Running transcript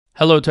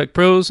Hello Tech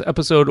Pros,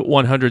 episode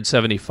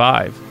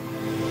 175.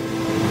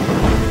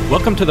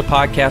 Welcome to the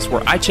podcast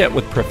where I chat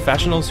with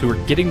professionals who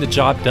are getting the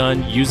job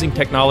done using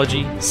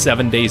technology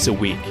 7 days a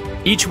week.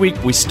 Each week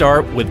we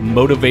start with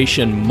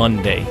Motivation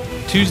Monday.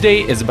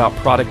 Tuesday is about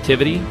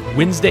productivity,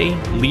 Wednesday,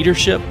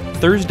 leadership,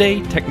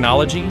 Thursday,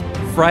 technology,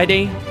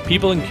 Friday,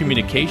 people and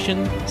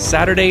communication,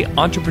 Saturday,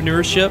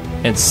 entrepreneurship,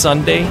 and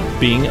Sunday,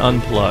 being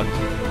unplugged.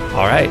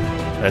 All right,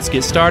 let's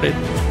get started.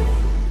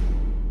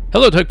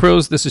 Hello Tech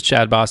Pros, this is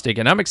Chad Bostick,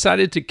 and I'm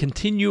excited to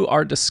continue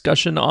our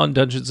discussion on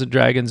Dungeons &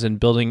 Dragons and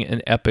building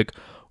an epic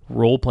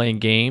role-playing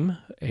game,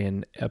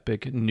 an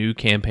epic new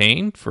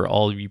campaign for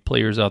all of you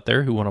players out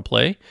there who want to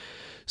play.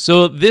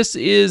 So this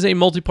is a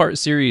multi-part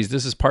series.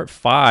 This is part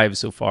 5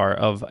 so far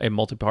of a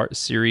multi-part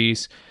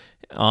series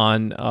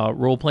on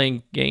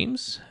role-playing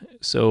games.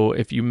 So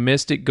if you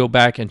missed it, go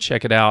back and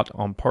check it out.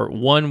 On part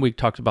 1, we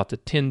talked about the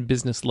 10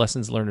 business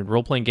lessons learned in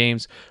role-playing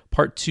games.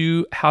 Part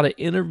 2, how to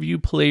interview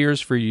players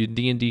for your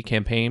D&D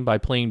campaign by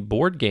playing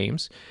board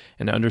games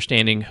and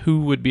understanding who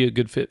would be a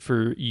good fit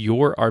for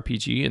your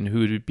RPG and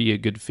who would be a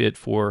good fit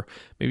for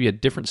maybe a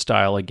different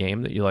style of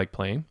game that you like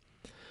playing.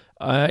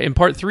 In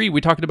part 3, we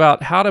talked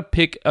about how to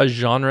pick a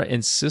genre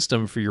and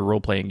system for your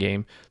role-playing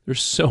game.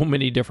 There's so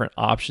many different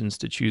options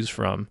to choose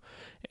from.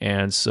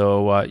 And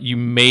so you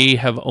may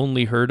have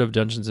only heard of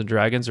Dungeons &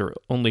 Dragons or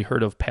only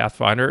heard of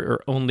Pathfinder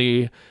or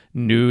only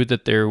knew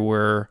that there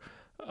were,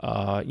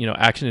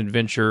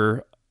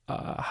 action-adventure,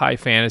 high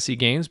fantasy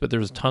games, but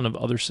there's a ton of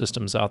other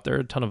systems out there,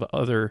 a ton of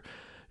other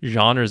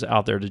genres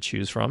out there to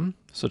choose from.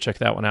 So check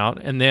that one out.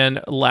 And then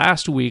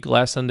last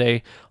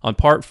Sunday, on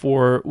part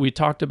 4, we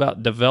talked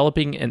about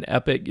developing an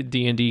epic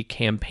D&D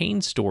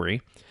campaign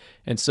story.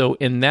 And so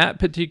in that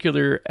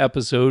particular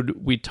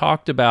episode, we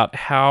talked about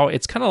how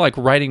it's kind of like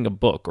writing a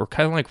book or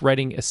kind of like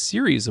writing a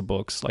series of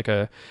books, like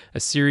a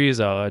series,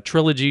 a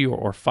trilogy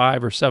or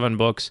 5 or 7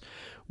 books,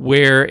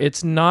 where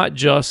it's not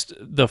just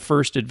the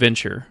first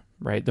adventure,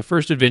 right? The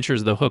first adventure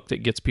is the hook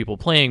that gets people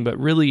playing, but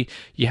really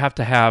you have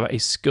to have a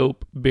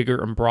scope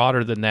bigger and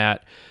broader than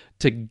that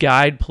to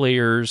guide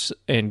players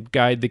and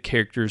guide the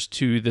characters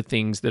to the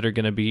things that are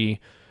going to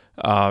be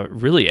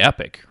really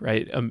epic,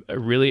 right?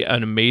 Really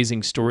an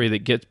amazing story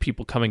that gets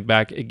people coming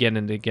back again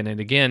and again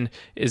and again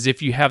is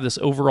if you have this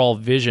overall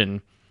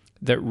vision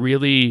that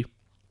really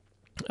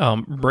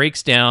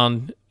breaks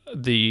down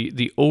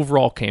the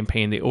overall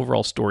campaign, the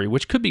overall story,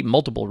 which could be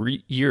multiple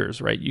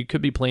years, right? You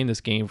could be playing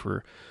this game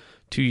for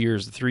 2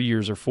 years, 3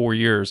 years, or 4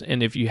 years.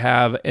 And if you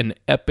have an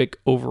epic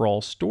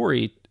overall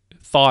story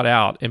thought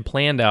out and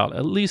planned out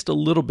at least a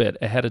little bit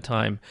ahead of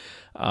time,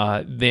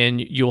 then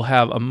you'll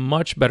have a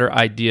much better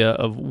idea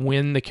of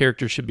when the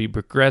character should be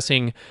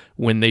progressing,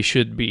 when they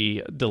should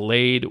be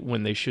delayed,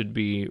 when they should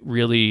be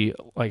really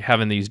like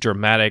having these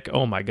dramatic,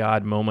 oh my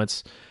God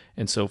moments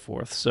and so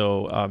forth.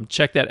 So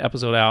check that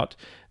episode out.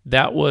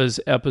 That was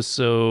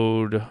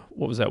episode,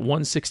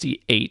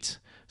 168.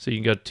 So you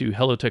can go to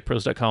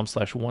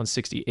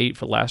hellotechpros.com/168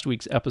 for last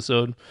week's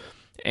episode.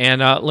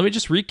 And let me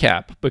just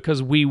recap,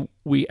 because we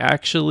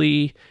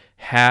actually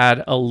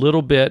had a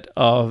little bit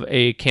of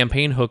a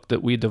campaign hook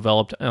that we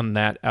developed on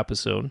that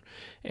episode.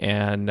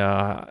 And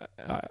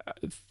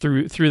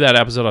through that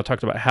episode, I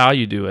talked about how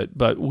you do it.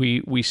 But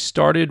we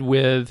started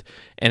with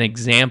an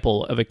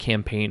example of a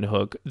campaign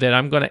hook that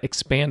I'm going to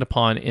expand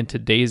upon in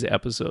today's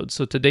episode.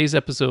 So today's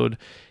episode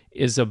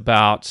is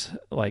about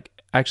like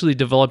actually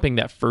developing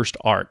that first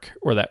arc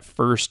or that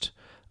first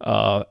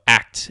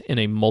act in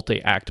a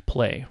multi-act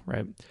play,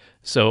 right?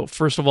 So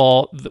first of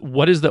all,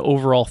 what is the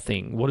overall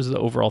thing? What is the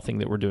overall thing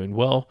that we're doing?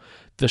 Well,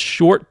 the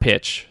short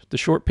pitch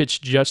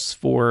just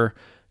for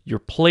your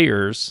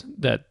players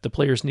that the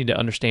players need to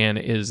understand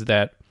is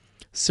that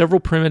several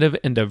primitive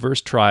and diverse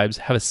tribes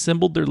have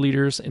assembled their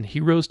leaders and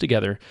heroes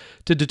together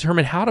to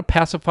determine how to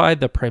pacify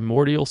the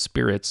primordial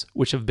spirits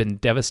which have been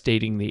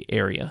devastating the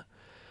area.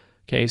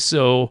 Okay,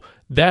 so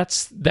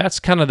that's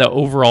kind of the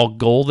overall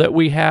goal that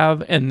we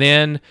have. And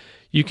then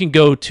you can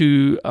go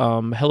to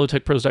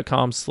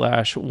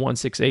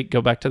hellotechpros.com/168,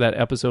 go back to that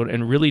episode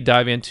and really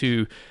dive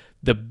into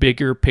the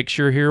bigger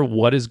picture here.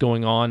 What is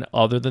going on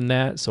other than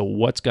that? So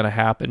what's going to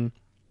happen?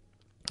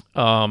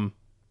 So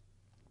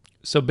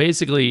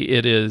basically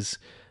it is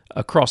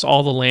across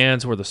all the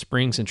lands where the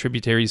springs and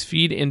tributaries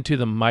feed into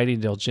the mighty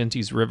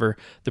Delgentes River,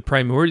 the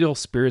primordial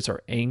spirits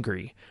are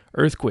angry.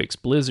 Earthquakes,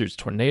 blizzards,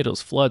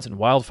 tornadoes, floods, and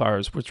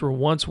wildfires, which were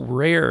once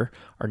rare,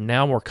 are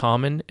now more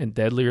common and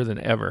deadlier than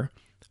ever.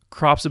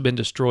 Crops have been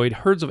destroyed,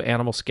 herds of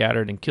animals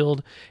scattered and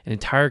killed, and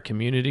entire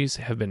communities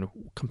have been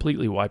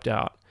completely wiped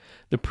out.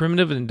 The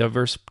primitive and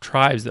diverse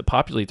tribes that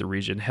populate the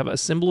region have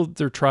assembled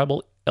their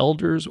tribal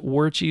elders,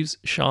 war chiefs,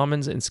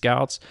 shamans, and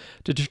scouts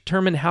to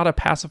determine how to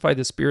pacify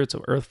the spirits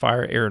of earth,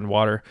 fire, air, and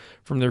water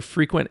from their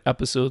frequent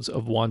episodes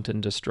of wanton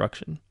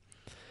destruction.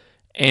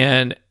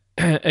 And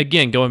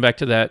again, going back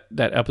to that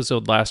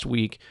episode last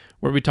week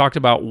where we talked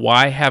about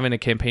why having a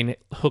campaign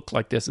hook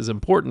like this is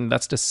important,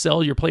 that's to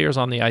sell your players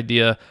on the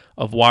idea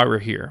of why we're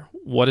here.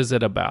 What is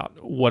it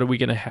about? What are we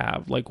going to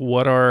have? Like,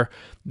 what are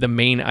the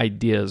main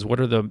ideas? What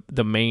are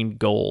the main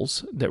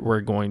goals that we're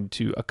going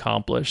to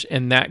accomplish?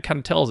 And that kind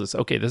of tells us,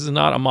 okay, this is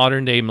not a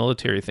modern day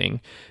military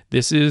thing.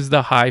 This is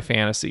the high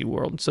fantasy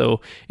world.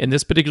 So in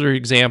this particular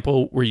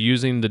example, we're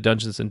using the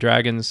Dungeons and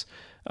Dragons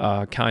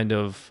kind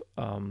of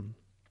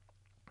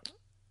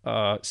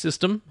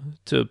system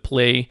to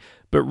play,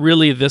 but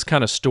really this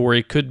kind of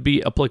story could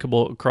be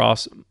applicable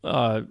across,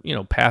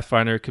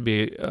 Pathfinder. It could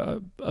be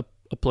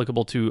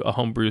applicable to a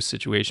homebrew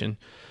situation.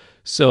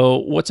 So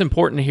what's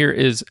important here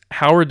is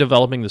how we're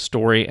developing the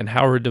story and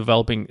how we're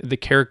developing the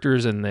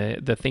characters and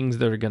the things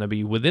that are going to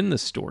be within the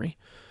story.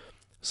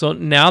 So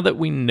now that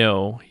we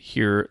know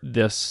here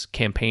this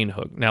campaign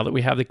hook, now that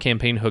we have the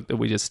campaign hook that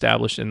we just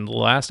established in the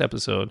last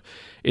episode,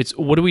 it's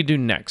what do we do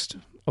next?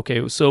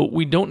 Okay, so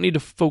we don't need to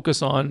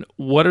focus on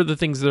what are the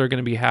things that are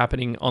going to be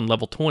happening on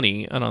level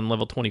 20 and on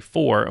level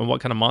 24 and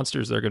what kind of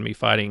monsters they're going to be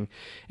fighting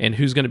and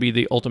who's going to be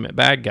the ultimate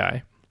bad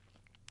guy.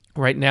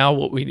 Right now,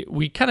 what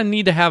we kind of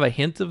need to have a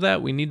hint of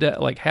that. We need to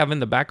like have in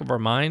the back of our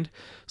mind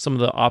some of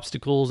the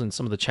obstacles and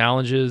some of the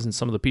challenges and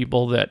some of the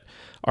people that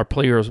our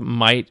players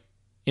might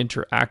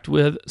interact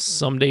with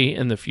someday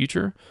in the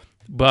future.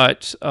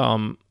 But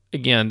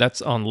again,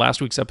 that's on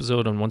last week's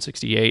episode on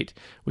 168.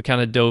 We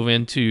kind of dove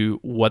into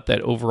what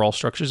that overall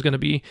structure is going to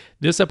be.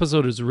 This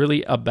episode is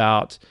really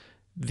about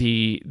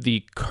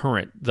the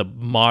current, the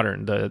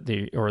modern,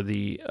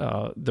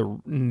 the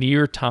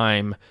near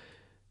time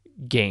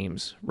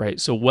games, right?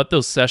 So what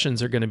those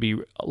sessions are going to be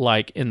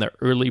like in the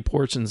early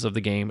portions of the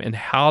game and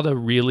how to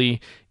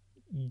really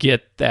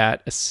get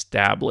that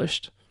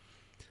established.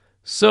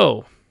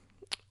 So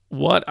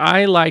what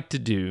I like to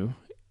do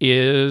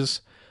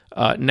is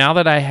now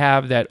that I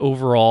have that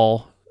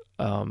overall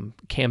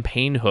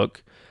campaign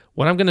hook,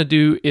 what I'm going to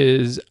do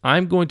is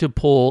I'm going to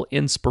pull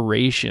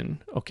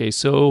inspiration. Okay,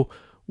 so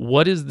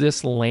what is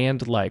this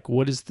land like?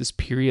 What is this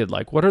period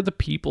like? What are the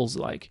peoples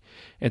like?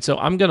 And so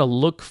I'm going to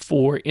look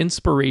for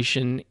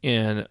inspiration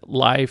in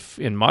life,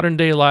 in modern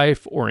day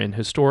life or in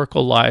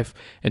historical life,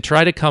 and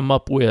try to come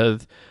up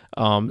with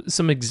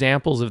some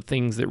examples of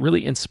things that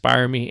really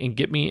inspire me and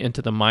get me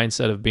into the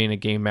mindset of being a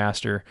game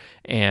master,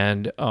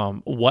 and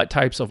what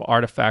types of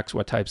artifacts,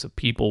 what types of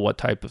people, what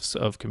types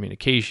of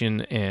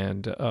communication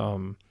and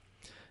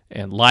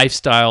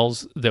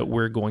lifestyles that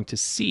we're going to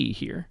see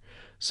here.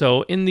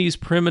 So in these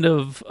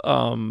primitive,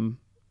 what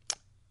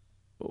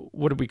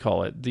do we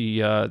call it?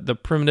 The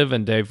primitive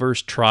and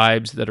diverse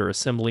tribes that are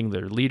assembling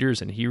their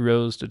leaders and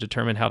heroes to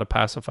determine how to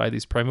pacify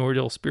these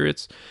primordial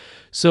spirits.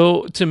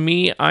 So to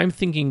me, I'm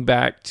thinking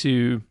back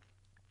to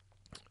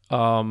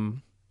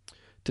times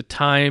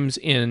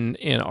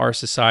in our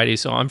society.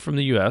 So I'm from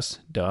the U.S.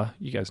 Duh,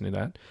 you guys knew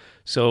that.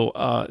 So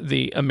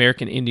the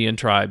American Indian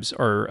tribes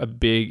are a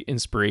big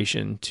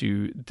inspiration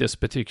to this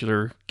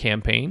particular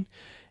campaign.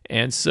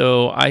 And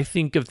so I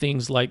think of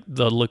things like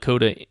the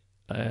Lakota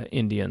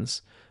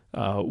Indians,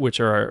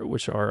 which are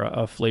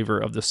a flavor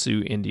of the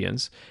Sioux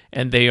Indians,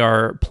 and they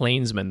are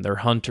plainsmen, they're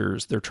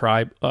hunters, they're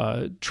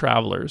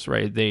travelers,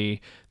 right?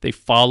 They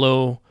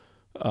follow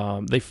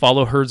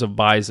herds of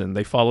bison,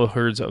 they follow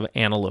herds of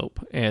antelope,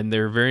 and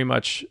they're very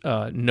much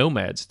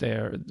nomads.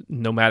 They're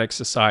nomadic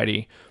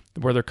society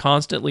where they're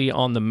constantly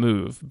on the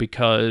move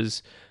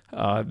because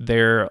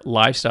their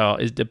lifestyle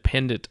is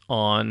dependent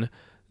on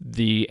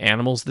the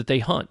animals that they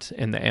hunt,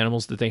 and the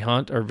animals that they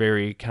hunt are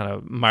very kind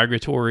of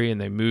migratory,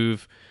 and they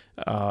move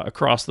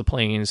across the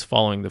plains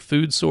following the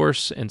food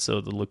source. And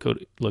so the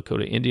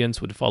Lakota Indians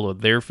would follow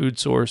their food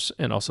source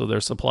and also their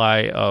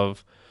supply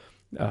of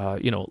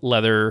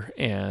leather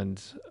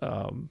and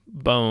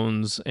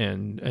bones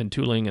and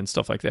tooling and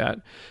stuff like that.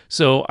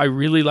 So I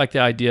really like the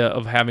idea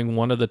of having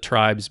one of the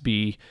tribes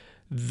be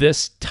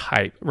this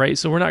type, right?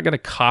 So we're not going to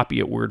copy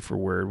it word for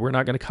word. We're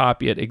not going to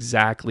copy it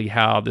exactly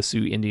how the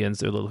Sioux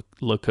Indians or the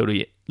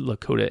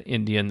Lakota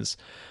Indians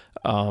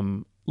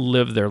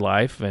live their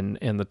life and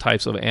the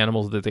types of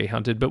animals that they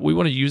hunted, but we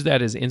want to use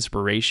that as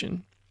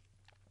inspiration.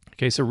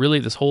 Okay, so really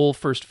this whole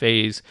first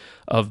phase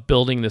of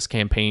building this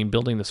campaign,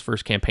 building this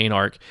first campaign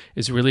arc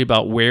is really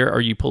about where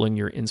are you pulling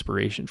your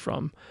inspiration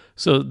from.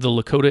 So the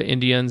Lakota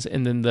Indians,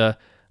 and then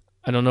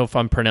I don't know if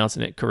I'm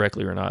pronouncing it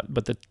correctly or not,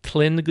 but the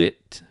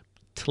Tlingit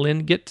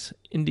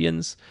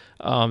Indians.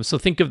 So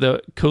think of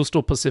the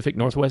coastal Pacific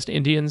Northwest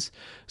Indians.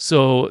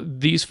 So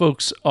these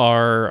folks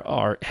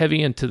are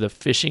heavy into the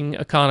fishing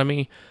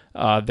economy.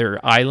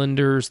 They're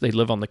islanders. They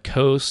live on the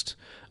coast.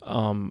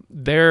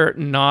 They're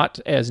not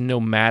as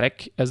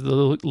nomadic as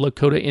the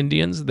Lakota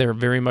Indians. They're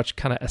very much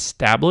kind of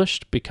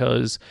established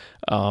because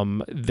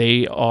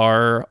they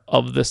are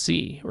of the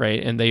sea,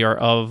 right? And they are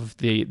of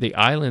the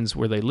islands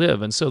where they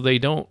live. And so they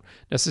don't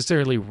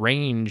necessarily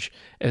range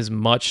as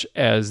much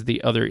as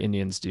the other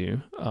Indians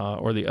do,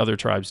 or the other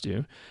tribes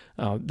do.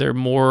 They're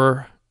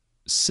more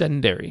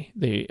sedentary.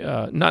 They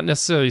not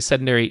necessarily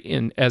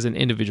sedentary as an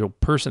individual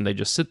person. They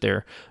just sit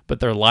there,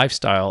 but their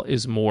lifestyle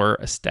is more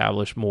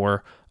established,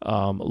 more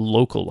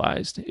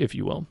localized, if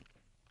you will.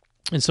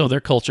 And so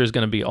their culture is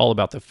going to be all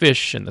about the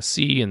fish and the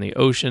sea and the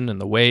ocean and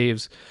the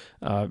waves.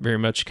 Very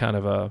much kind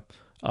of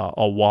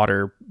a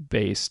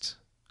water-based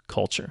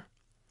culture.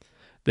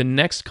 The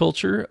next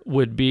culture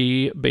would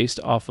be based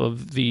off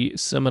of the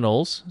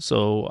Seminoles.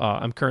 So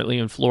I'm currently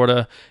in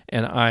Florida,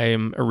 and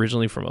I'm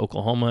originally from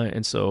Oklahoma,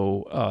 and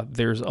so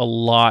there's a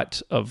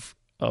lot of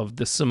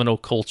the Seminole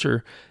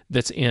culture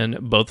that's in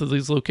both of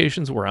these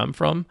locations where I'm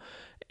from.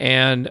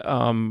 And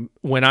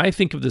when I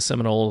think of the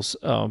Seminoles,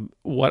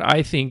 what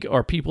I think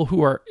are people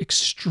who are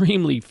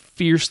extremely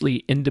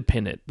fiercely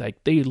independent.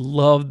 Like, they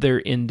love their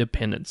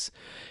independence.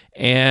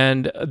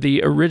 And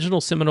the original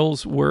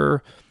Seminoles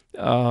were,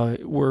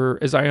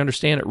 as I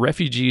understand it,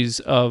 refugees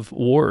of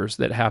wars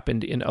that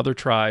happened in other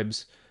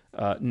tribes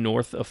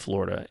north of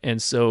Florida. And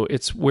so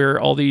it's where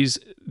all these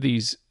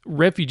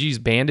refugees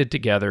banded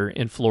together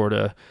in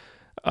Florida.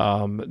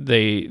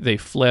 They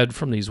fled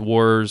from these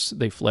wars.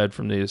 They fled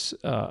from these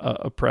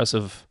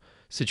oppressive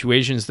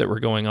situations that were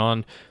going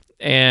on,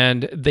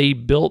 and they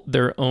built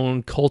their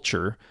own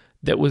culture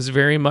that was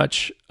very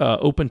much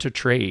open to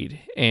trade,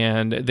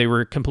 and they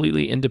were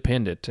completely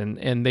independent.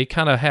 And they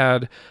kind of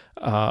had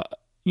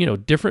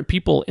different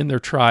people in their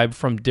tribe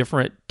from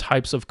different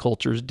types of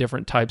cultures,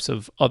 different types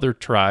of other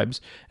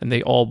tribes, and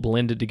they all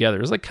blended together.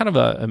 It was like kind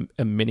of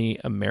a mini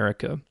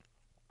America.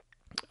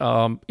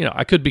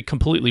 I could be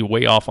completely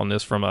way off on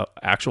this from an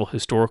actual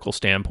historical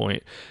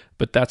standpoint,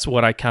 but that's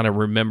what I kind of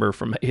remember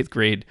from 8th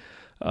grade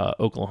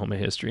Oklahoma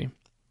history.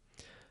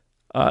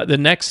 The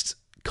next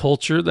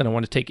culture that I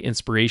want to take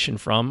inspiration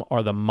from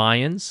are the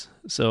Mayans.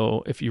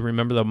 So if you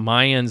remember the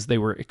Mayans, they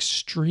were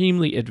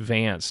extremely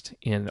advanced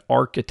in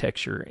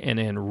architecture and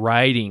in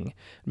writing,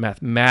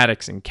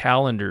 mathematics and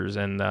calendars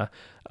and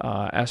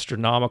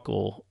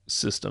astronomical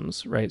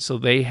systems, right? So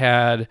they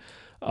had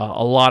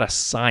a lot of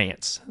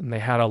science, and they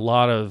had a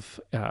lot of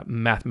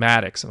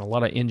mathematics and a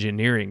lot of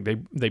engineering.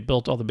 They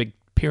built all the big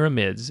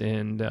pyramids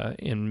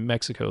in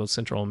Mexico,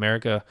 Central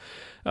America.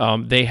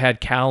 They had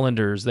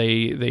calendars.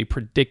 They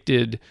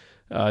predicted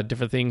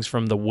different things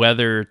from the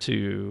weather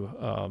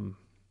to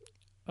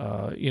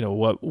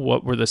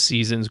what were the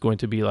seasons going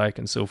to be like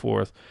and so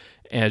forth.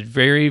 And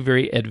very,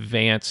 very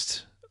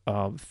advanced.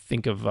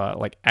 Think of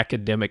like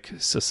academic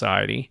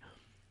society.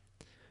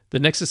 The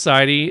next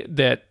society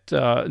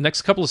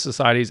next couple of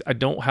societies, I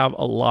don't have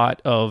a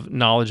lot of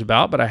knowledge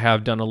about, but I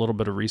have done a little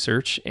bit of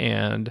research,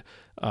 and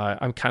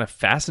I'm kind of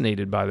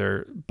fascinated by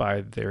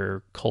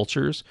their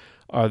cultures.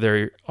 Are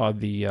the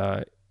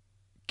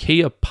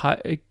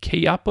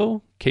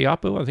Kayapo,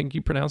 I think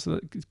you pronounce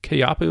it,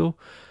 Kayapo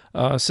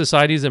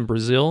societies in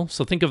Brazil.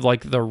 So think of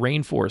like the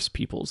rainforest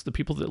peoples, the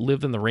people that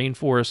live in the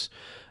rainforest,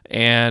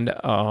 and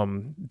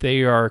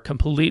they are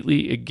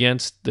completely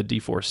against the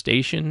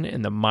deforestation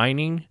and the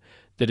mining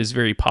that is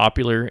very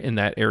popular in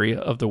that area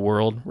of the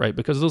world, right?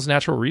 Because those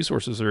natural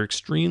resources are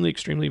extremely,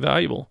 extremely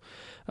valuable.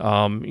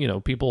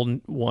 People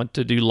want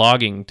to do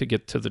logging to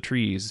get to the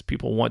trees.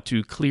 People want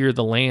to clear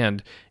the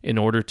land in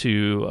order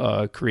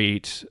to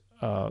create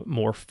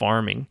more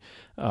farming.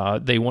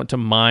 They want to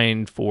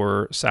mine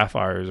for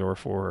sapphires or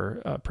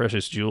for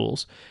precious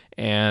jewels.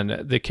 And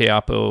the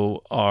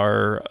Kayapo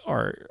are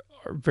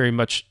very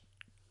much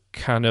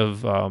kind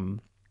of,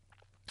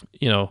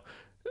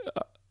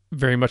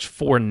 very much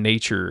for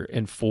nature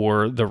and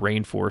for the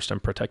rainforest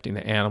and protecting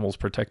the animals,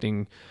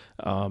 protecting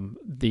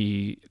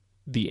the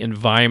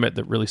environment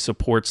that really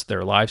supports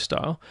their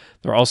lifestyle.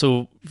 They're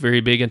also very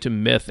big into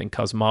myth and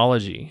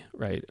cosmology,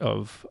 right?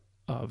 Of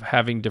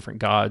having different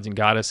gods and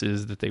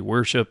goddesses that they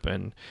worship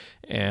and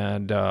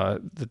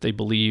that they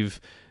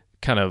believe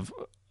kind of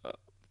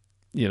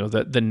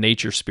that the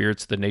nature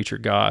spirits, the nature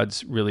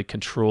gods really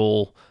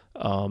control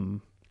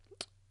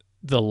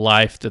the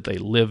life that they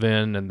live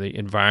in and the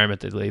environment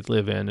that they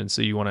live in. And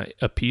so you want to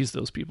appease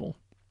those people.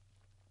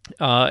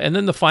 And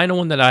then the final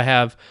one that I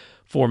have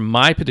for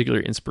my particular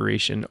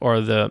inspiration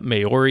are the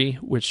Maori,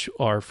 which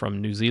are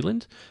from New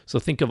Zealand. So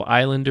think of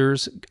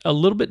islanders, a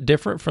little bit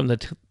different from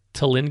the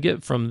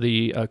Tlingit from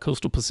the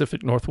coastal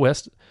Pacific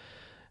Northwest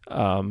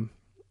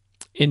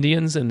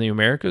Indians in the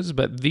Americas.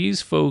 But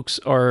these folks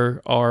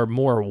are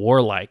more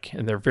warlike,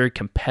 and they're very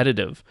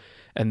competitive,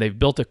 and they've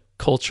built a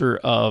culture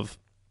of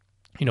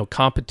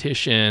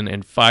competition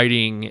and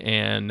fighting,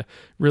 and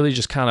really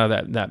just kind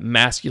of that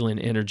masculine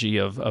energy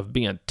of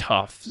being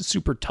tough,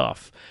 super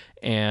tough,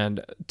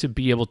 and to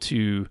be able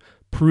to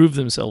prove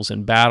themselves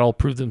in battle,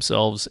 prove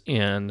themselves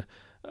in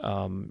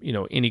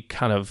any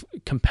kind of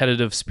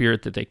competitive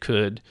spirit that they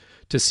could,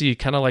 to see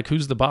kind of like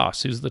who's the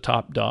boss, who's the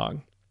top dog.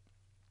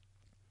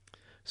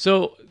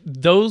 So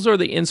those are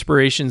the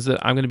inspirations that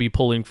I'm going to be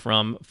pulling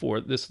from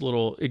for this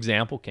little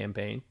example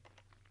campaign.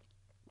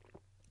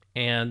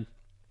 And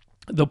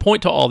the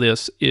point to all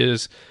this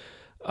is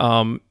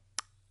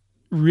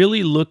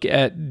really look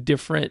at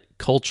different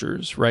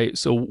cultures, right?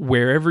 So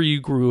wherever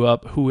you grew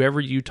up, whoever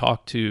you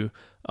talk to,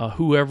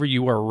 whoever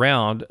you are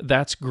around,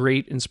 that's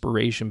great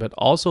inspiration. But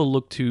also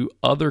look to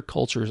other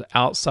cultures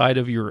outside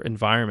of your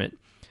environment.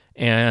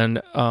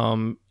 And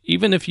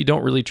even if you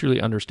don't really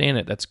truly understand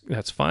it,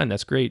 that's fine.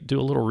 That's great. Do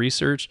a little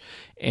research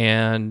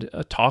and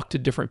talk to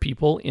different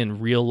people in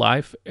real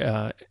life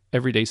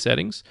everyday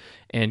settings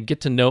and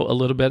get to know a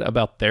little bit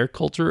about their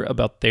culture,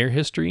 about their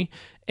history,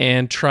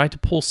 and try to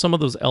pull some of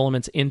those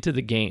elements into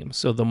the game.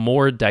 So the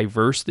more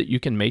diverse that you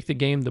can make the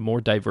game, the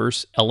more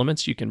diverse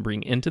elements you can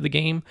bring into the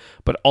game,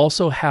 but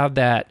also have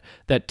that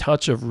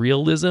touch of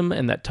realism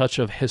and that touch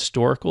of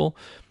historical.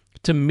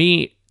 To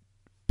me,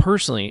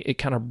 personally, it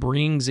kind of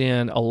brings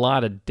in a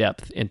lot of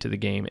depth into the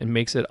game and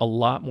makes it a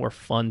lot more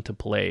fun to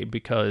play,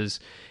 because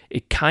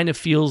it kind of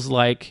feels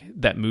like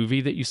that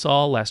movie that you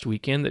saw last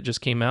weekend that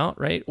just came out,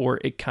 right? Or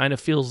it kind of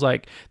feels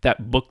like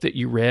that book that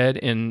you read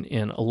in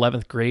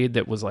 11th grade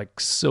that was like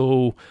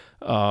so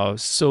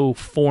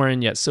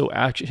foreign yet so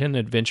action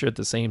adventure at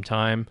the same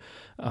time.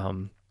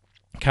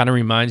 Kind of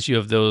reminds you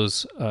of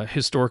those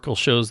historical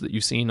shows that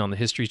you've seen on the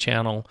History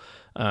Channel,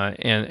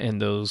 and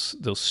those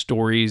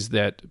stories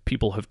that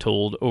people have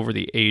told over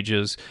the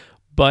ages.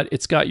 But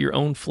it's got your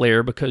own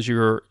flair, because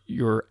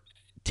you're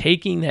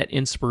taking that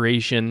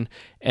inspiration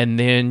and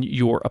then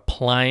you're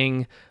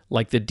applying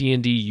like the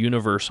D&D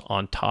universe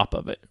on top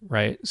of it,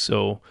 right?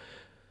 So,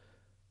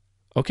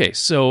 okay,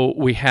 so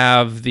we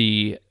have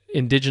the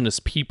indigenous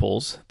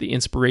peoples, the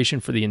inspiration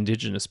for the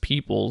indigenous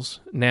peoples.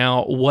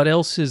 Now, what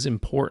else is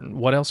important?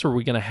 What else are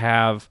we going to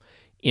have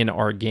in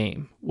our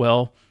game?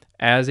 Well,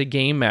 as a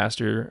game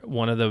master,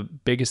 one of the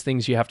biggest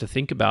things you have to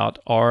think about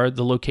are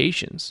the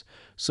locations.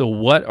 So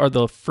what are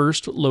the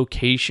first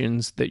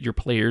locations that your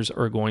players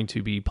are going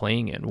to be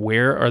playing in?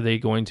 Where are they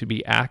going to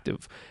be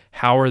active?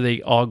 How are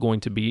they all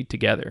going to be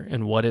together?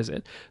 And what is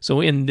it? So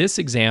in this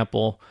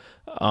example,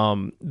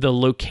 the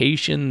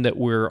location that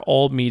we're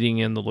all meeting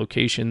in, the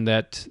location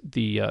that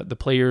the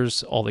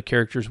players, all the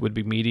characters would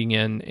be meeting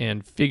in,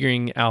 and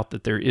figuring out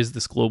that there is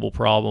this global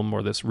problem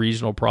or this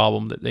regional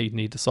problem that they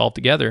need to solve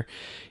together,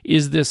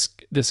 is this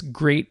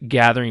great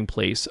gathering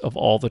place of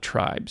all the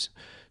tribes.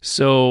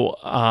 So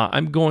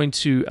I'm going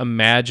to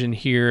imagine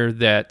here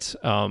that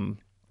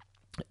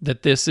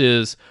that this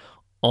is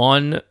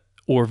on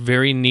or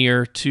very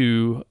near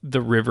to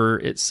the river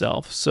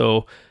itself.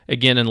 So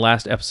again, in the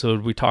last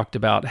episode, we talked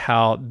about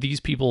how these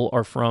people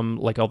are from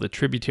like all the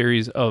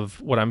tributaries of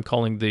what I'm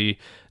calling the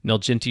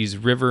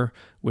Nilgintes River,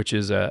 which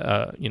is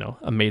a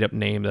made up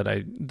name that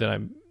I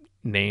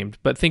named.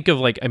 But think of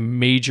like a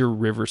major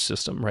river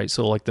system, right?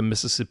 So like the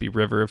Mississippi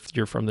River, if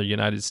you're from the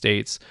United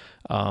States,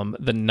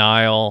 the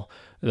Nile,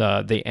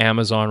 the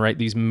Amazon, right?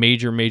 These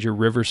major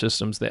river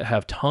systems that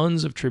have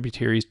tons of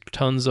tributaries,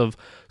 tons of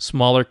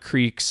smaller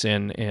creeks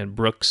and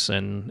brooks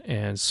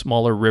and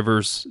smaller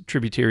rivers,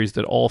 tributaries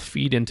that all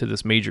feed into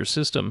this major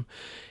system.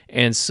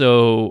 And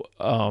so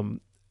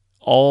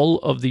all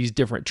of these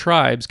different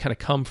tribes kind of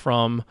come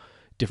from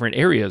different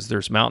areas.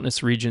 There's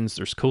mountainous regions,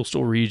 there's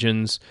coastal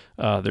regions,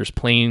 there's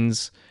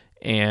plains,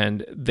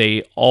 and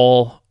they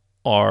all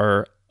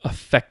are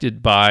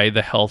affected by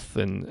the health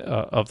and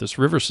of this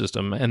river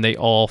system, and they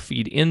all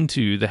feed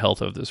into the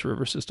health of this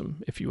river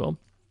system, if you will.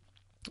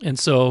 And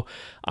so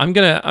I'm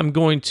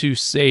going to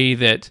say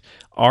that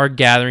our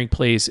gathering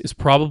place is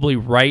probably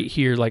right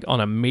here, like on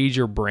a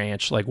major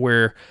branch, like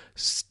where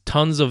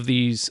tons of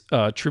these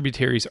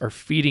tributaries are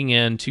feeding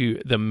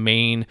into the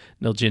main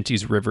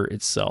Nilgintes River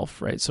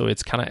itself, right? So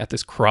it's kind of at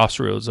this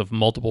crossroads of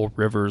multiple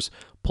rivers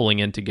pulling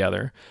in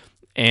together.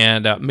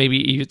 And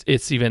maybe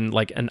it's even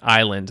like an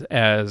island,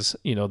 as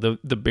you know,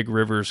 the big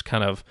rivers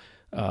kind of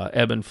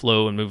ebb and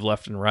flow and move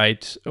left and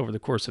right over the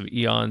course of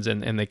eons,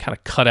 and they kind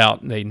of cut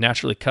out, and they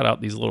naturally cut out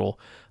these little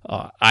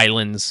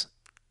islands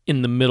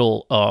in the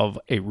middle of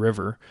a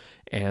river.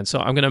 And so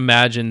I'm going to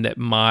imagine that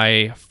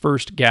my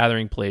first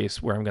gathering place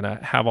where I'm going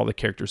to have all the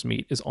characters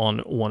meet is on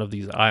one of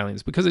these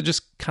islands, because it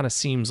just kind of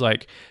seems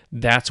like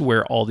that's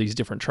where all these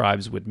different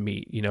tribes would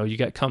meet. You know, you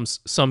got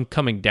some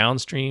coming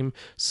downstream,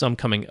 some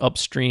coming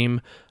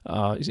upstream,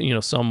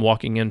 some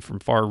walking in from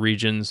far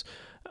regions.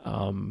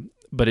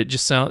 But it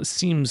just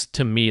seems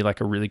to me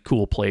like a really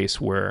cool place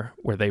where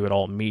they would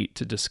all meet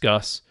to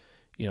discuss,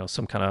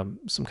 some kind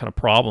of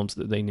problems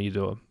that they need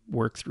to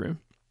work through.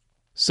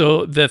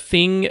 So the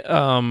thing,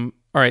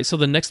 all right, so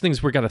the next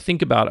things we're got to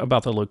think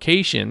about the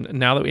location,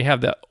 now that we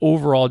have that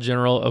overall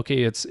general,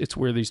 okay, it's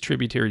where these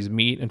tributaries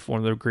meet and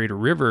form the greater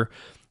river.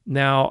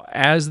 Now,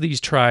 as these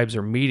tribes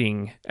are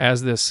meeting,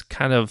 as this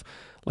kind of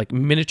like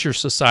miniature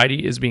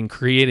society is being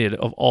created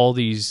of all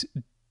these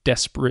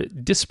disparate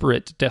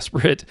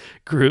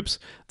groups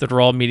that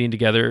are all meeting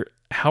together,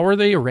 how are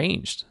they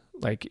arranged?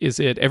 Like, is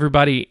it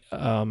everybody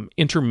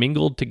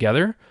intermingled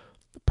together?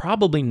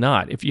 Probably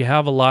not. If you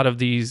have a lot of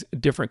these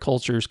different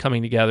cultures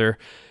coming together,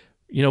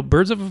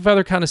 birds of a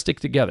feather kind of stick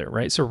together,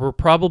 right? So we're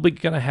probably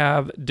going to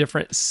have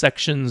different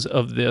sections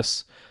of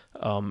this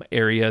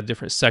area,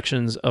 different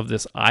sections of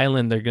this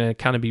island. They're going to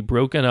kind of be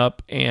broken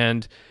up,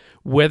 and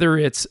whether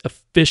it's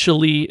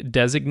officially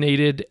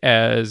designated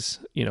as,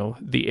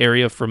 the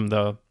area from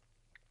the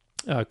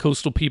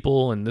coastal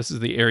people, and this is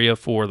the area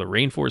for the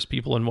rainforest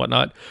people and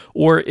whatnot,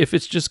 or if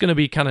it's just going to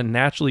be kind of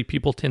naturally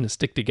people tend to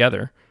stick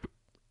together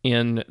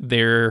in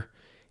their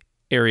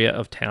area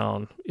of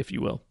town, if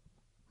you will.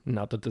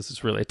 Not that this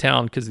is really a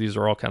town, because these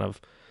are all kind of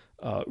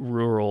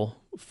rural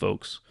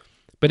folks.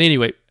 But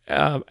anyway,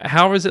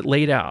 how is it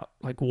laid out?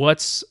 Like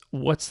what's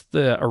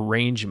the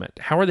arrangement?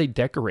 How are they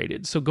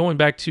decorated? So going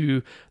back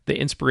to the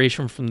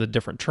inspiration from the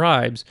different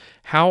tribes,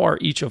 how are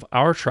each of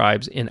our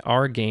tribes in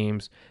our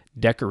games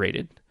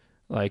decorated?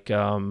 Like,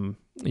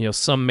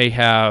 some may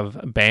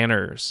have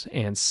banners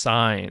and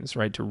signs,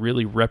 right, to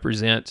really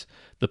represent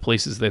the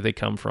places that they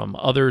come from.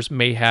 Others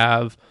may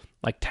have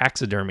like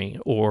taxidermy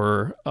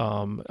or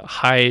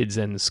hides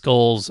and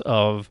skulls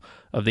of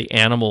the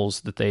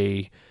animals that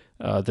they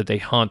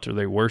hunt or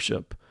they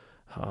worship.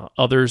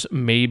 Others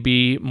may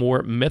be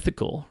more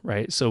mythical,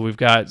 right? So we've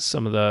got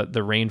some of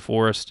the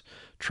rainforest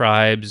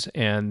tribes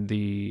and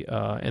the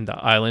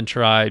island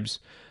tribes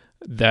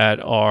that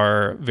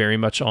are very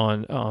much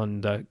on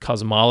the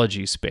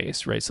cosmology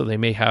space, right? So they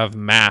may have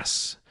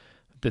masks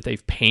that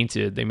they've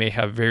painted. They may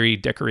have very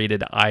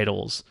decorated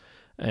idols.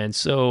 And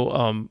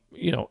so,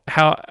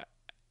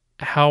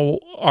 how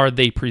are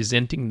they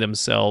presenting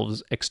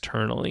themselves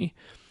externally?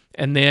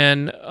 And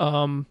then,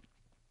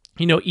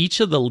 each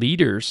of the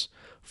leaders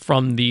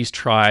from these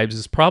tribes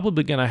is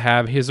probably going to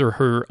have his or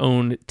her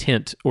own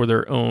tent or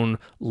their own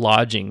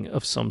lodging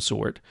of some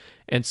sort.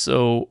 And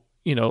so,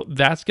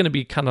 that's going to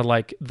be kind of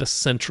like the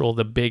central,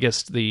 the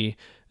biggest, the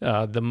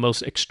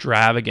most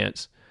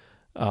extravagant,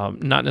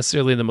 not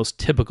necessarily the most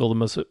typical,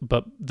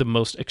 but the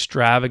most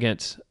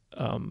extravagant,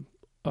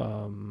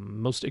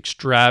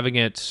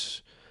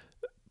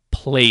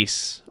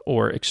 place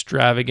or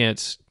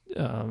extravagant.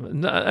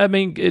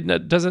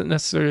 It doesn't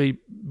necessarily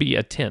be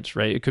a tent,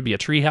 right? It could be a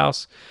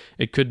treehouse.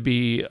 It could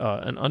be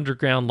an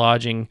underground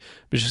lodging,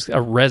 but just a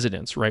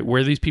residence, right?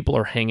 Where these people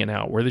are hanging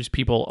out, where these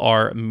people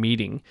are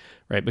meeting,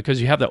 right?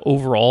 Because you have the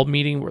overall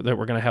meeting that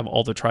we're going to have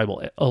all the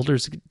tribal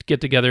elders get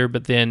together,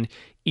 but then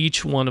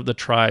each one of the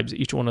tribes,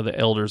 each one of the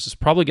elders is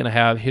probably going to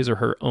have his or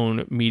her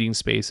own meeting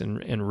space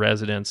and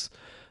residence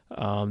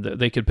that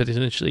they could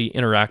potentially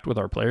interact with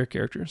our player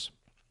characters.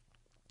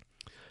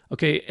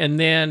 Okay, and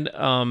then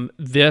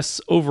this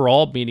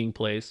overall meeting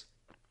place,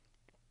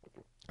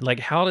 like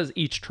how does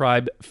each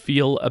tribe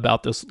feel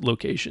about this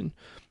location?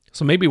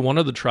 So maybe one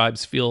of the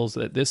tribes feels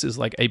that this is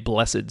like a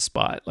blessed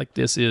spot, like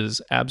this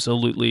is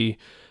absolutely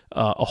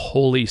a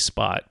holy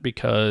spot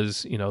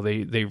because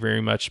they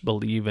very much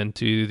believe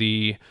into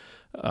the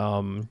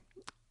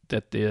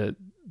that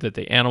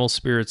the animal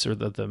spirits or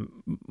the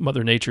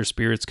Mother Nature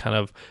spirits kind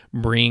of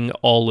bring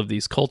all of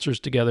these cultures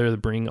together, they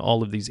bring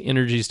all of these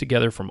energies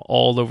together from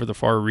all over the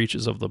far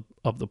reaches of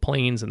the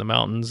plains and the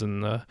mountains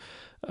and the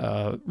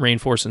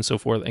rainforest and so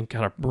forth, and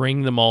kind of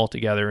bring them all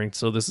together. And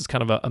so this is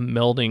kind of a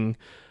melding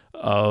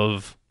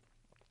of,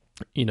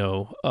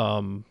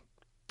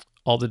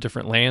 all the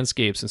different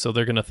landscapes. And so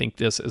they're going to think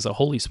this is a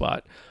holy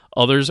spot.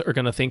 Others are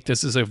going to think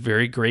this is a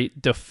very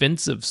great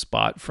defensive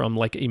spot from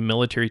like a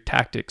military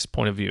tactics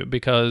point of view,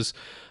 because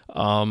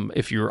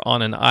if you're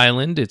on an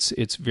island,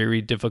 it's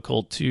very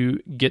difficult to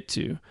get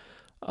to.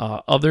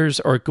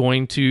 Others are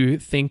going to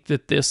think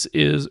that this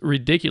is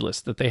ridiculous,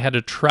 that they had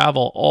to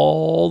travel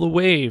all the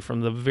way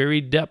from the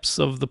very depths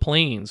of the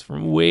plains,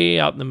 from way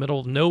out in the middle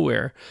of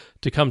nowhere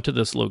to come to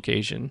this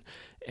location.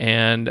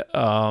 And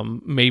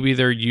maybe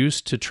they're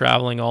used to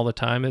traveling all the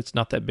time. It's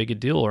not that big a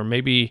deal. Or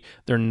maybe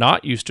they're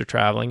not used to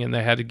traveling and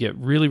they had to get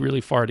really,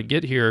 really far to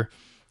get here.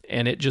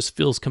 And it just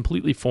feels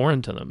completely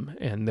foreign to them.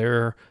 And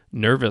they're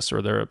nervous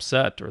or they're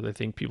upset or they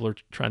think people are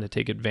trying to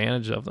take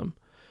advantage of them.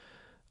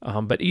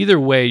 But either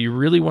way, you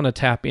really want to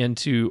tap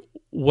into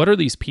what are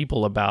these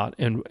people about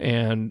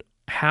and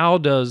how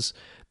does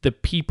the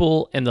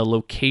people and the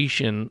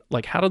location,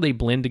 like how do they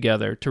blend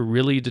together to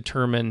really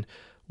determine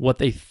what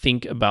they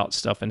think about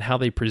stuff and how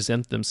they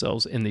present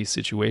themselves in these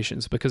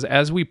situations. Because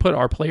as we put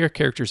our player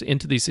characters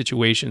into these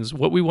situations,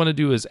 what we want to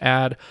do is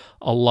add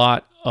a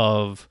lot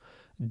of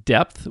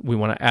depth. We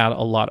want to add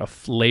a lot of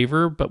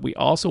flavor, but we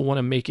also want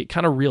to make it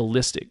kind of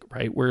realistic,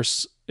 right? Where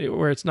it's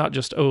not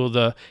just,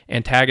 the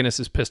antagonist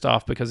is pissed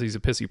off because he's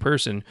a pissy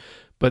person,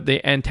 but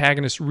the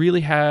antagonist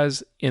really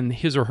has in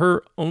his or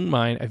her own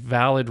mind a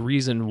valid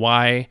reason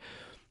why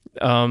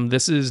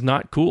this is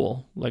not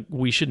cool. Like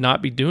we should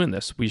not be doing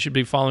this. We should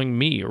be following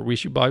me, or we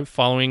should be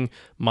following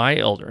my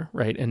elder,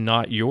 right, and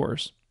not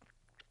yours.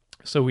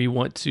 So we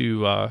want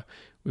to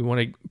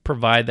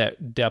provide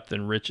that depth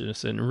and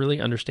richness and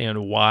really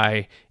understand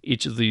why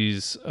each of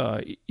these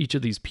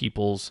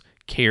peoples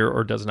care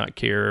or does not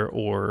care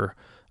or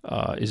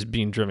is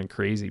being driven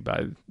crazy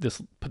by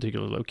this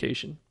particular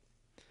location.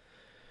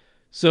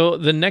 So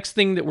the next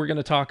thing that we're going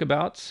to talk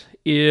about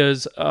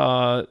is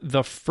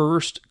the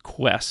first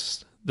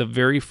quest. The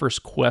very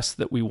first quest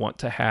that we want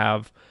to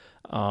have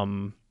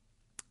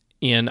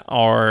in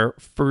our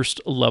first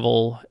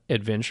level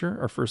adventure,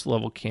 our first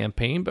level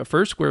campaign. But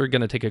first, we're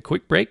going to take a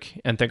quick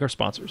break and thank our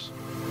sponsors.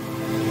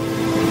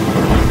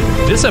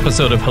 This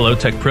episode of Hello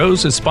Tech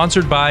Pros is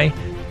sponsored by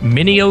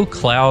Minio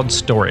Cloud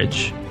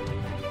Storage.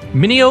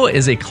 Minio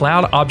is a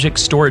cloud object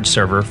storage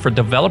server for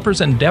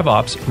developers and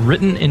DevOps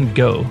written in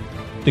Go.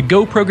 The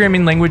Go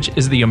programming language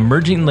is the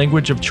emerging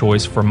language of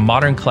choice for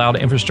modern cloud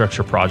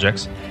infrastructure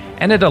projects,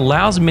 and it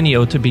allows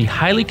Minio to be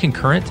highly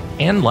concurrent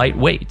and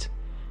lightweight.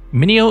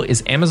 Minio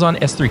is Amazon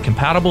S3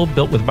 compatible,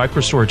 built with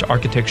microstorage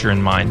architecture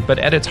in mind, but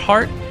at its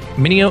heart,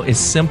 Minio is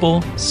simple,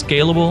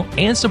 scalable,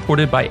 and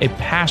supported by a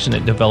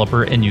passionate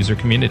developer and user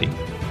community.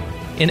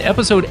 In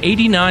episode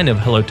 89 of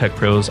Hello Tech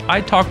Pros,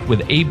 I talked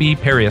with A.B.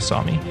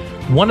 Periasamy,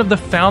 one of the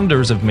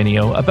founders of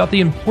Minio, about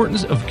the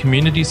importance of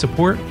community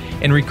support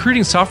and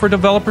recruiting software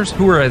developers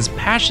who are as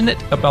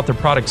passionate about their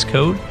product's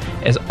code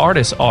as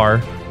artists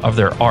are of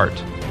their art.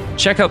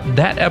 Check out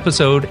that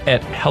episode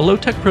at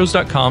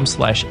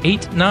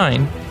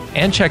hellotechpros.com/89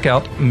 and check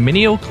out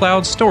Minio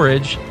Cloud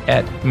Storage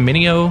at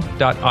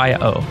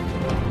minio.io.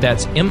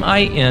 That's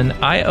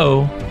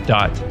minio.io.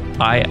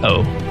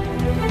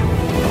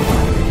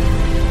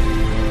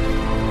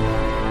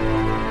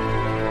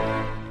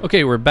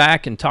 Okay, we're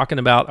back and talking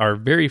about our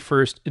very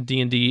first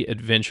D&D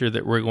adventure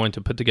that we're going to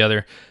put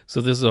together.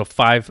 So this is a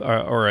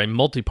a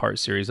multi-part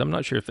series. I'm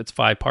not sure if it's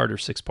 5-part or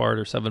 6-part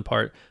or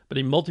 7-part, but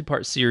a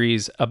multi-part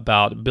series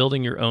about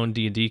building your own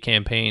D&D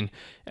campaign.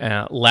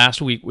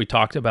 Last week we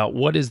talked about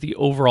what is the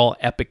overall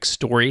epic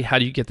story. How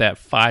do you get that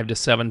 5 to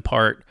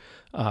 7-part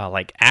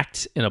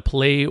act in a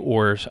play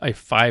or a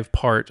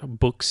 5-part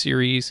book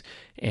series,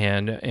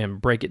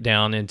 and break it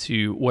down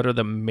into what are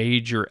the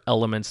major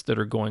elements that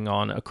are going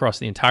on across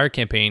the entire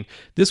campaign.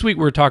 This week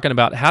we're talking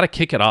about how to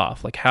kick it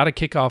off, like how to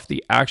kick off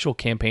the actual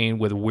campaign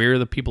with where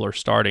the people are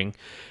starting.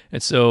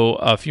 And so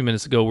a few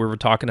minutes ago we were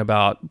talking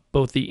about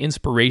both the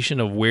inspiration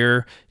of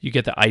where you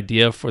get the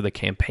idea for the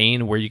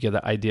campaign, where you get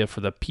the idea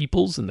for the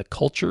peoples and the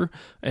culture,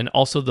 and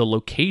also the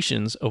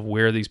locations of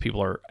where these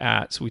people are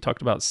at. So we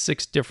talked about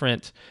 6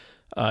 different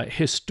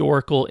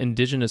historical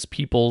indigenous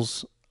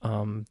peoples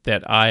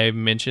that I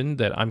mentioned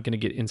that I'm going to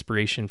get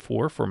inspiration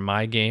for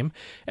my game.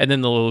 And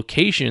then the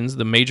locations,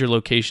 the major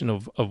location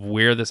of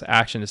where this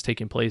action is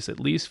taking place, at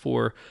least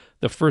for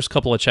the first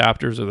couple of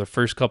chapters or the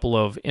first couple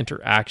of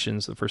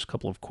interactions, the first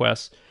couple of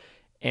quests.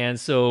 And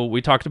so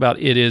we talked about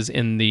it is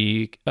in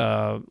the,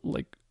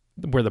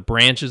 where the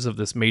branches of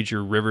this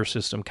major river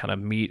system kind of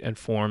meet and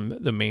form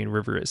the main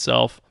river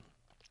itself.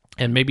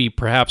 And maybe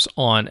perhaps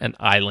on an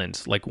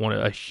island, like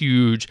a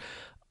huge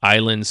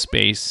island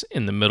space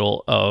in the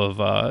middle of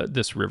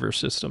this river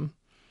system.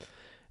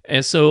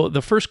 And so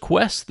the first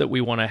quest that we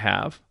want to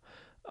have,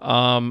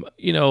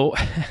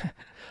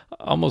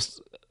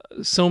 almost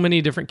so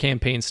many different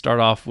campaigns start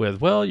off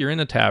with, well, you're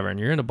in a tavern,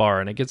 you're in a bar,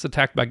 and it gets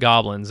attacked by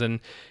goblins, and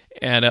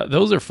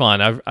those are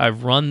fun.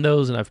 I've run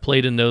those and I've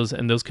played in those,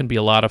 and those can be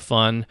a lot of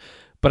fun.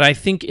 But I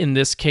think in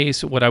this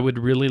case, what I would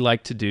really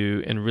like to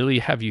do and really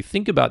have you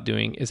think about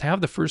doing is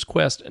have the first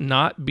quest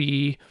not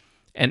be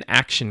an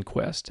action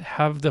quest.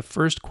 Have the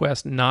first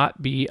quest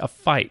not be a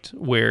fight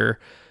where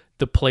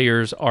the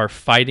players are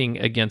fighting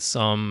against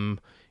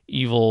some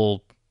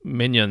evil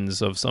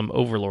minions of some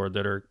overlord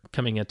that are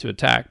coming in to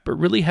attack, but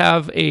really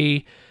have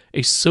a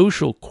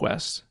social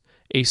quest,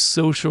 a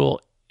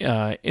social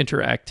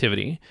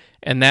interactivity.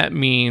 And that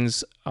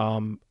means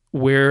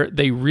where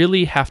they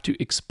really have to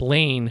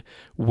explain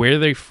where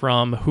they're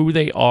from, who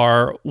they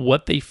are,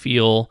 what they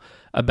feel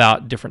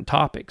about different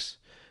topics.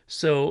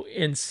 So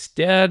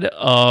instead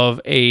of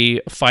a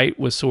fight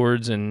with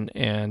swords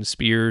and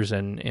spears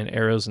and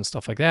arrows and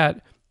stuff like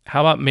that,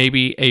 how about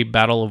maybe a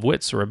battle of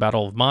wits or a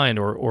battle of mind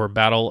or a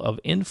battle of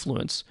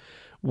influence,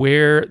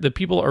 where the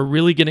people are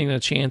really getting a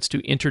chance to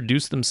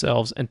introduce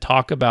themselves and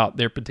talk about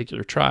their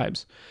particular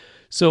tribes.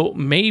 So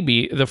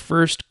maybe the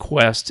first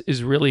quest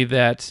is really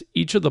that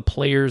each of the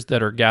players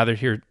that are gathered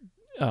here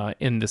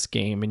in this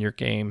game, in your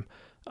game,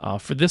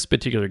 for this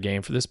particular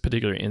game, for this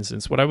particular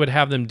instance, what I would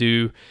have them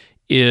do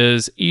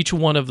is each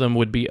one of them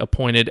would be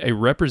appointed a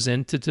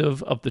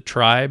representative of the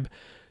tribe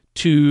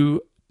to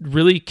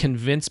really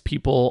convince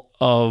people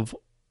of,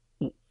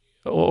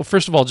 well,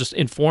 first of all, just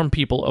inform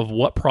people of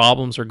what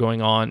problems are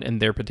going on in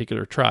their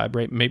particular tribe,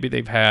 right? Maybe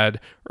they've had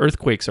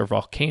earthquakes or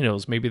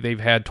volcanoes. Maybe they've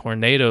had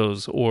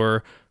tornadoes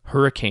or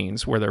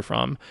hurricanes where they're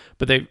from.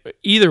 But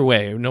either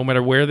way, no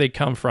matter where they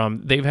come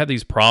from, they've had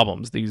these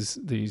problems.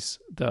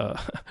 The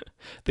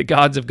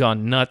gods have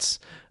gone nuts.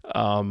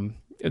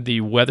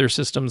 The weather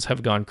systems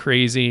have gone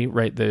crazy,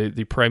 right?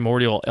 The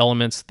primordial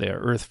elements, the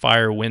earth,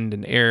 fire, wind,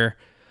 and air,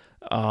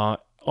 are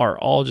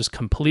all just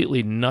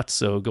completely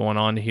nutso going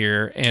on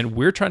here. And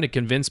we're trying to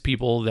convince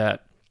people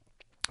that,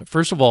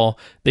 first of all,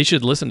 they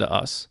should listen to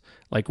us.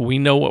 Like, we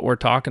know what we're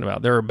talking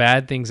about. There are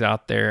bad things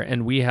out there,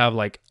 and we have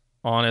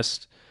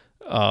honest,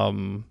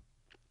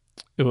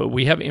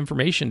 we have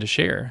information to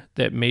share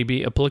that may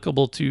be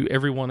applicable to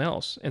everyone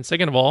else. And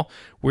second of all,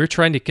 we're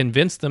trying to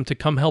convince them to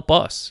come help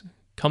us.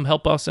 Come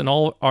help us in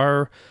all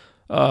our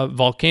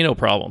volcano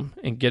problem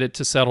and get it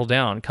to settle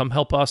down. Come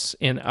help us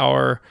in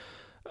our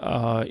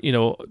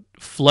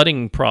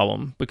flooding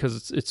problem,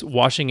 because it's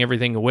washing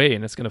everything away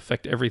and it's going to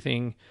affect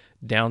everything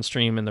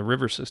downstream in the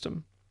river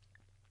system.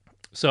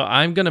 So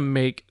I'm going to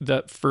make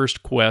that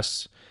first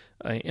quest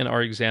in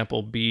our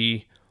example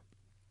be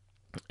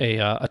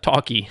a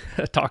talkie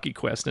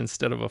quest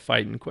instead of a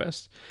fighting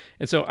quest.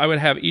 And so I would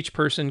have each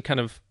person kind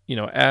of,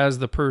 as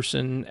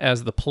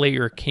the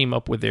player came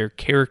up with their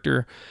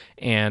character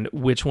and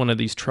which one of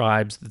these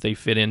tribes that they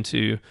fit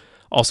into,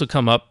 Also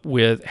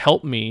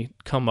help me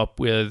come up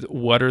with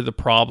what are the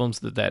problems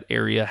that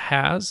area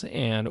has,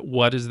 and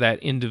what is that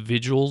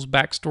individual's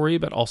backstory,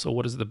 but also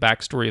what is the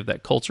backstory of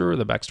that culture or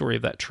the backstory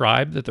of that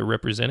tribe that they're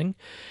representing.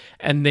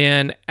 And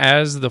then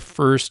as the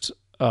first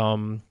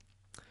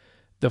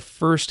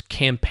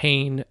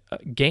campaign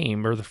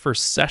game, or the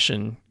first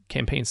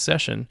campaign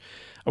session,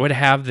 I would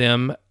have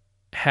them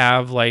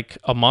have like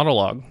a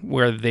monologue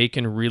where they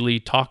can really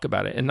talk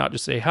about it and not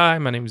just say, "Hi,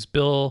 my name is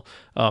Bill.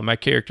 My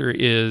character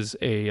is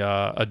a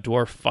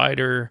dwarf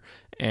fighter,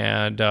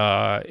 and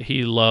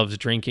he loves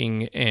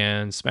drinking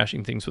and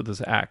smashing things with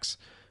his axe."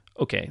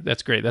 Okay,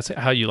 that's great. That's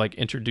how you like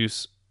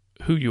introduce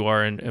who you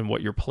are and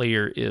what your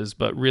player is,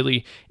 but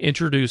really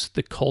introduce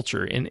the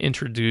culture and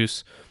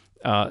introduce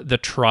the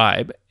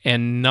tribe,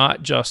 and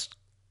not just,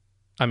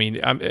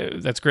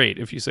 that's great.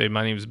 If you say,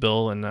 "My name is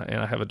Bill and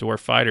I have a dwarf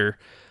fighter,"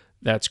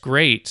 that's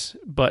great.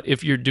 But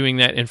if you're doing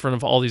that in front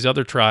of all these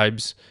other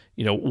tribes,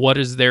 what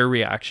is their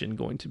reaction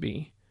going to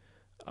be?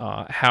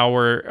 How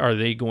are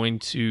they going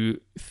to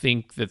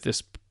think that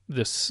this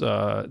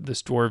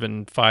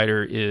dwarven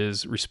fighter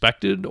is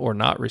respected or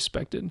not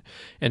respected?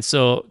 And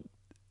so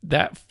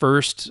that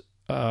first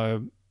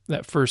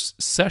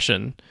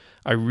session,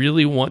 I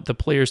really want the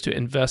players to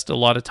invest a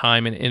lot of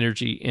time and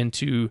energy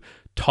into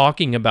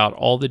talking about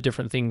all the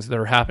different things that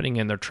are happening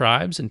in their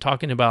tribes, and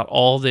talking about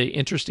all the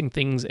interesting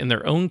things in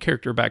their own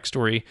character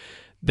backstory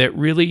that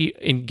really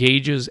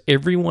engages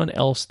everyone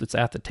else that's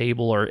at the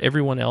table, or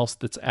everyone else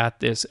that's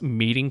at this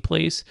meeting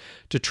place,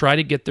 to try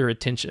to get their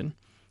attention.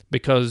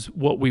 Because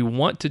what we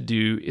want to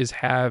do is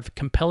have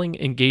compelling,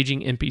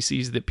 engaging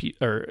NPCs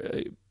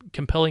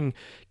compelling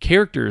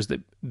characters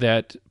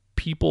that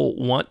people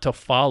want to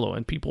follow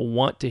and people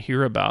want to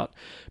hear about,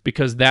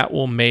 because that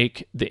will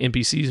make the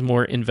NPCs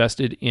more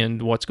invested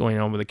in what's going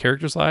on with the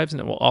characters' lives, and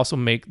it will also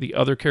make the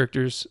other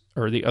characters,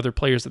 or the other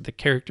players at the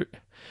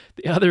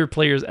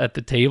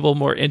table,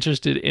 more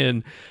interested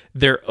in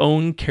their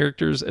own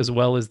characters, as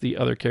well as the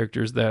other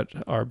characters that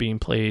are being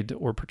played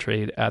or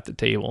portrayed at the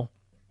table.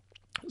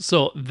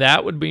 So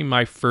that would be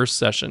my first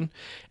session.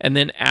 And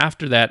then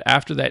after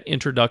that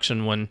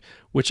introduction one,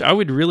 which I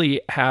would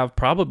really have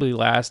probably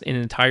last an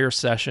entire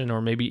session,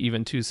 or maybe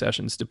even 2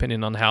 sessions,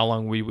 depending on how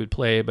long we would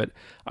play. But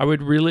I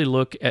would really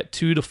look at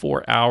 2 to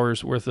 4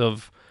 hours worth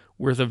of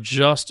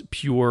just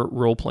pure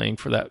role playing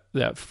for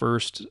that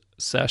first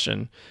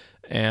session,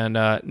 and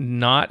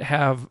not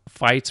have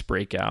fights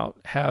break out,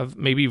 have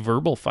maybe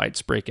verbal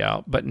fights break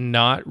out, but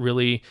not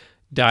really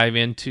dive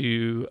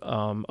into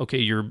okay,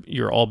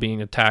 you're all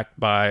being attacked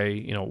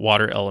by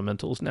water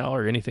elementals now,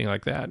 or anything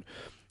like that.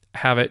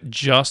 Have it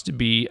just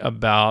be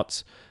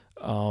about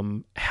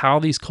how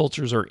these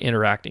cultures are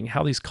interacting,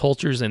 how these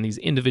cultures and these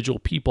individual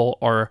people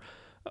are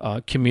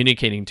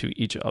communicating to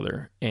each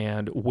other,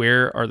 and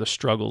where are the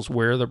struggles,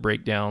 where are the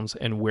breakdowns,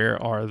 and where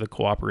are the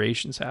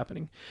cooperations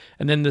happening.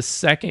 And then the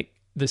second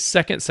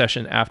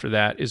session after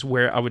that is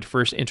where I would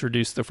first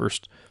introduce the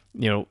first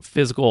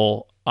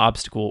physical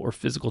obstacle or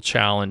physical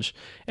challenge,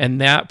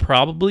 and that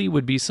probably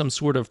would be some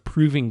sort of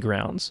proving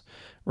grounds,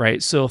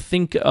 right? So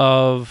think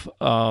of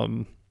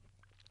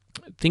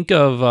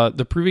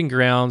the proving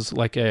grounds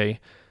like an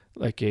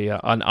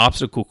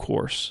obstacle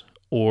course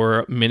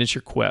or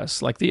miniature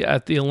quests, like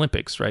at the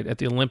Olympics, right? At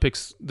the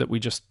Olympics that we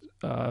just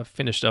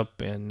finished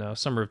up in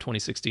summer of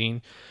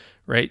 2016,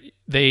 right?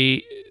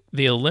 The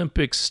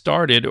Olympics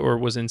started, or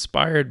was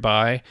inspired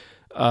by,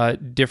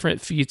 different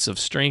feats of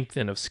strength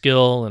and of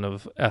skill and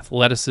of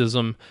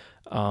athleticism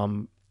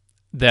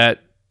that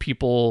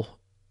people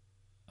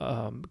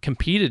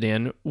competed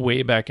in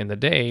way back in the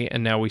day,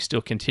 and now we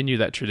still continue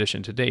that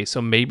tradition today.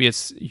 So maybe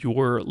it's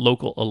your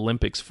local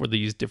Olympics for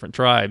these different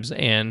tribes,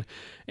 and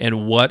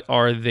what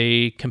are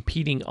they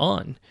competing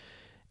on?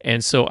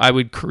 And so I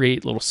would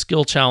create little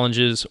skill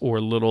challenges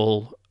or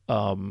little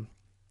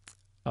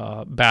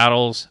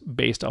battles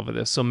based off of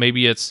this. So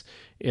maybe it's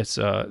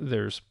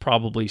there's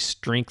probably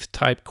strength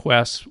type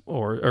quests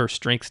or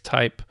strength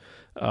type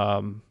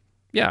I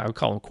would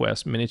call them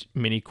quests,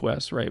 mini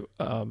quests, right?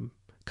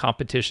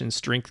 Competitions,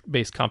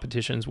 strength-based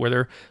competitions where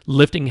they're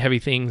lifting heavy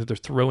things, they're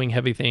throwing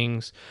heavy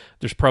things.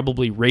 There's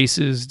probably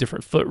races,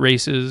 different foot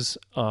races.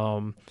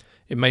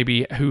 It may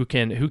be who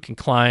can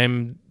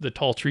climb the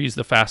tall trees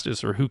the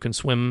fastest, or who can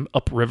swim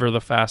upriver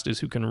the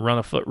fastest, who can run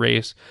a foot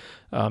race.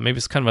 Maybe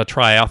it's kind of a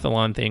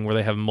triathlon thing where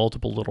they have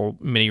multiple little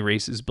mini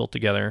races built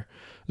together.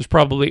 There's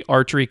probably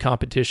archery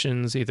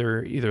competitions,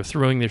 either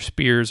throwing their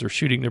spears or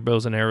shooting their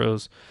bows and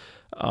arrows.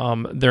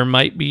 There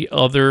might be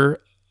other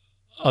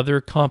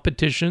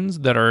competitions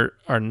that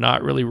are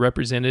not really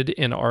represented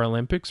in our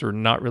Olympics, or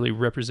not really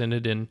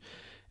represented in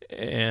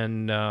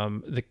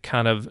the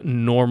kind of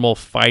normal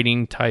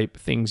fighting type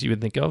things you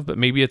would think of. But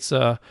maybe it's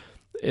a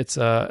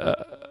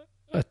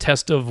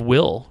test of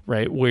will,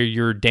 right? Where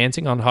you're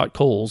dancing on hot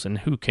coals, and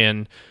who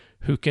can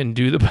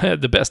do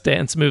the best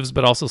dance moves,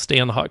 but also stay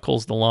on the hot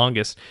coals the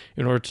longest,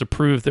 in order to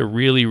prove they're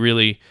really,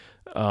 really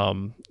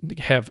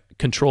have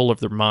control of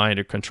their mind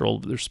or control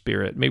of their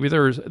spirit. Maybe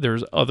there's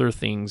other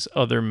things,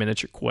 other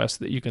miniature quests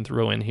that you can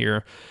throw in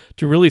here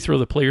to really throw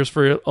the players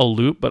for a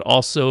loop, but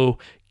also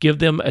give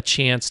them a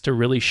chance to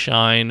really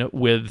shine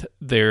with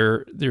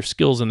their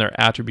skills and their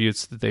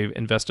attributes that they've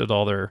invested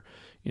all their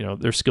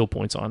skill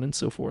points on and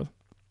so forth.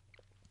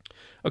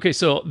 Okay,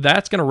 so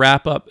that's going to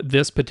wrap up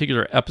this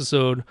particular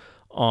episode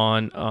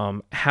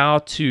on how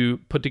to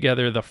put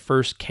together the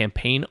first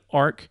campaign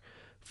arc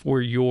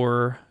for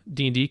your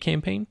D&D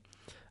campaign.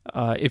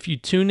 If you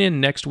tune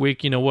in next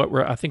week, you know what?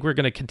 I think we're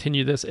going to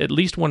continue this at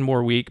least one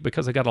more week,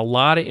 because I got a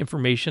lot of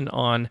information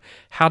on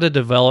how to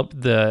develop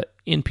the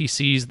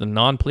NPCs, the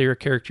non-player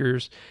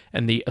characters,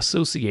 and the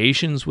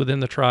associations within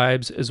the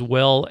tribes, as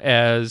well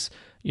as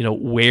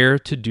where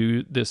to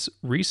do this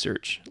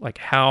research, like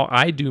how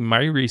I do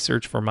my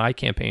research for my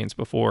campaigns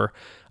before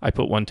I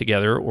put one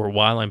together or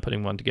while I'm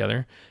putting one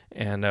together,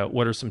 and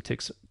what are some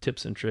tips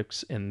and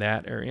tricks in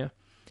that area.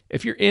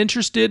 If you're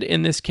interested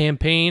in this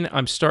campaign,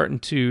 I'm starting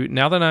to,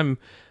 now that I'm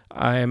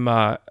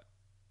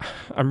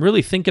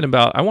really thinking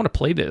about, I want to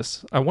play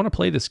this. I want to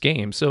play this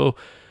game. So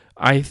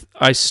I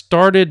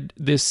started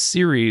this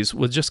series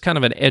with just kind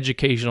of an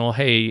educational,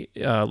 hey,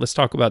 let's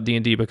talk about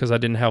D&D, because I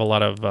didn't have a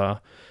lot of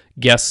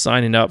guests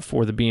signing up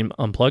for the Beam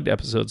Unplugged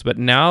episodes. But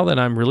now that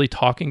I'm really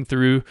talking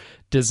through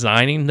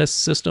designing this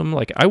system,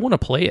 like, I want to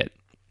play it.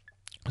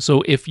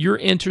 So if you're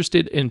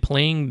interested in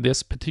playing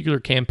this particular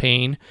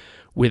campaign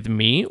with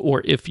me,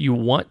 or if you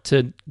want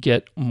to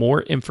get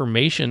more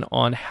information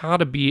on how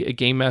to be a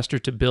game master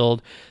to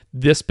build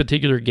this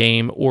particular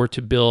game, or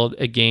to build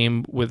a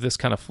game with this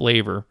kind of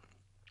flavor,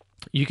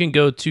 you can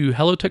go to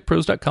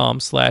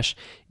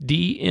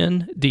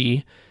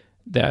hellotechpros.com/DND.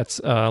 That's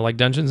like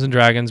Dungeons and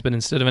Dragons, but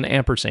instead of an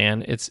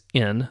ampersand, it's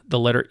N, the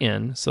letter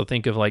N. So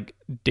think of like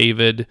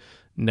David,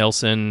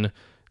 Nelson,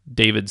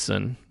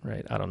 Davidson,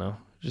 right? I don't know.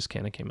 Just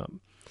kind of came up.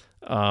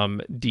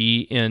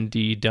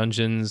 DND,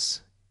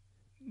 Dungeons,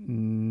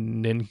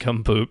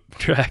 Nincompoop,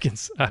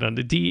 Dragons. I don't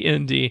know.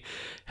 DND,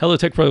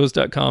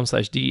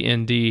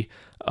 hellotechpros.com/DND.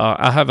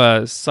 I have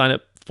a sign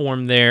up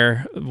form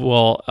there.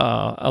 Will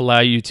allow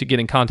you to get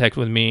in contact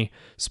with me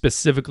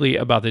specifically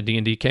about the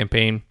D&D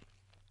campaign.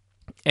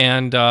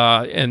 And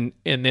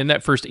in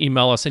that first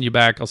email I'll send you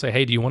back, I'll say,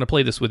 hey, do you want to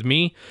play this with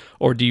me,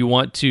 or do you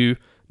want to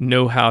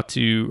know how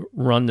to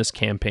run this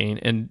campaign?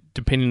 And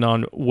depending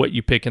on what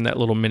you pick in that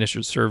little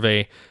miniature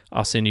survey,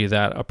 I'll send you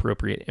that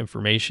appropriate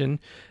information.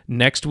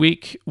 Next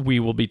week, we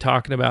will be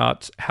talking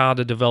about how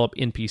to develop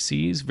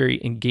NPCs,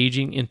 very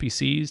engaging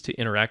NPCs to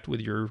interact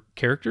with your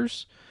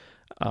characters.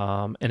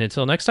 And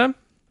until next time,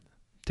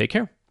 take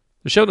care.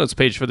 The show notes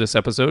page for this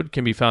episode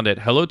can be found at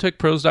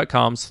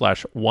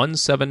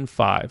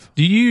hellotechpros.com/175.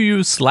 Do you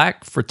use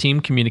Slack for team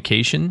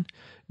communication?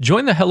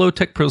 Join the Hello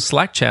Tech Pros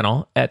Slack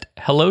channel at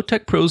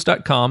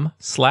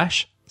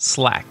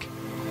hellotechpros.com/Slack.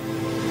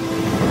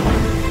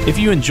 If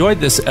you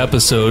enjoyed this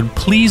episode,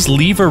 please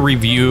leave a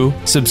review,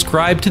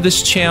 subscribe to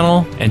this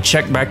channel, and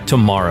check back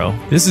tomorrow.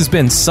 This has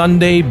been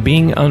Sunday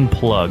Being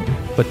Unplugged,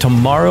 but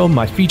tomorrow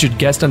my featured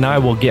guest and I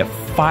will get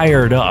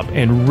fired up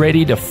and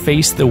ready to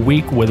face the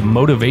week with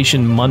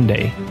Motivation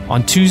Monday.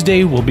 On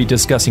Tuesday, we'll be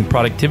discussing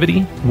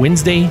productivity,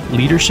 Wednesday,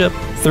 leadership,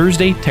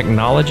 Thursday,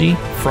 technology,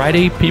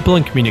 Friday, people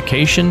and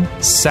communication,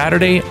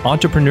 Saturday,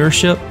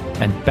 entrepreneurship,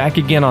 and back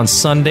again on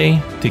Sunday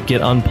to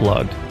get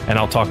unplugged. And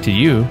I'll talk to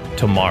you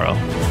tomorrow.